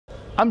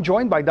I'm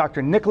joined by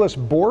Dr. Nicholas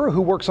Bohr, who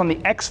works on the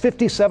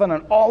X-57,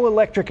 an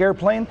all-electric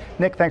airplane.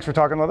 Nick, thanks for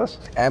talking with us.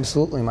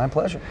 Absolutely, my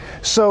pleasure.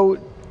 So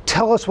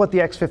tell us what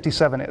the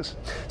X-57 is.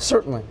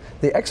 Certainly.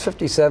 The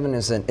X-57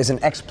 is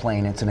an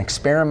X-plane. It's an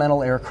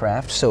experimental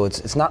aircraft, so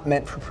it's not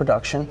meant for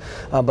production,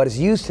 but is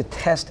used to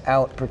test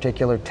out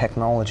particular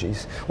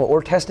technologies. What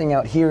we're testing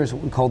out here is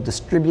what we call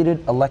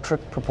Distributed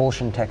Electric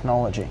Propulsion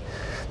technology.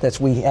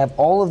 We have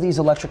all of these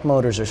electric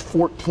motors, there's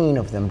 14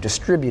 of them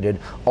distributed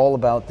all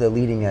about the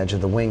leading edge of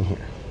the wing here.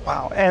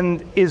 Wow,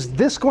 and is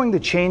this going to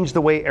change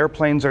the way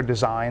airplanes are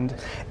designed?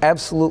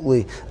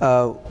 Absolutely.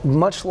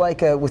 Much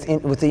like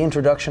with the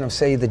introduction of,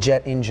 say, the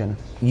jet engine,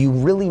 you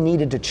really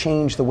needed to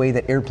change the way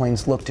that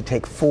airplanes look to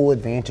take full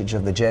advantage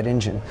of the jet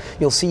engine.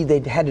 You'll see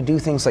they had to do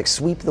things like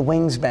sweep the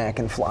wings back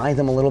and fly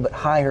them a little bit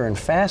higher and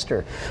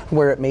faster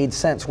where it made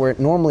sense, where it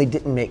normally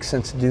didn't make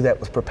sense to do that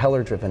with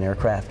propeller-driven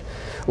aircraft.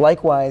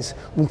 Likewise,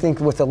 we think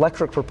with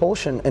electric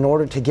propulsion, in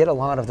order to get a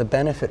lot of the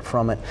benefit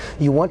from it,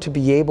 you want to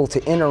be able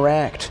to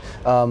interact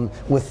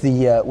with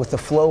the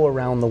flow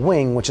around the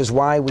wing, which is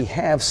why we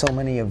have so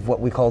many of what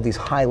we call these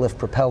high-lift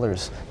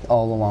propellers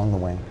all along the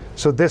wing.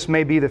 So this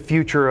may be the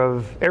future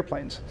of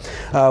airplanes?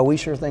 We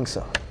sure think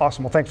so.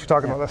 Awesome. Well, thanks for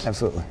talking with us.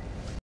 Absolutely.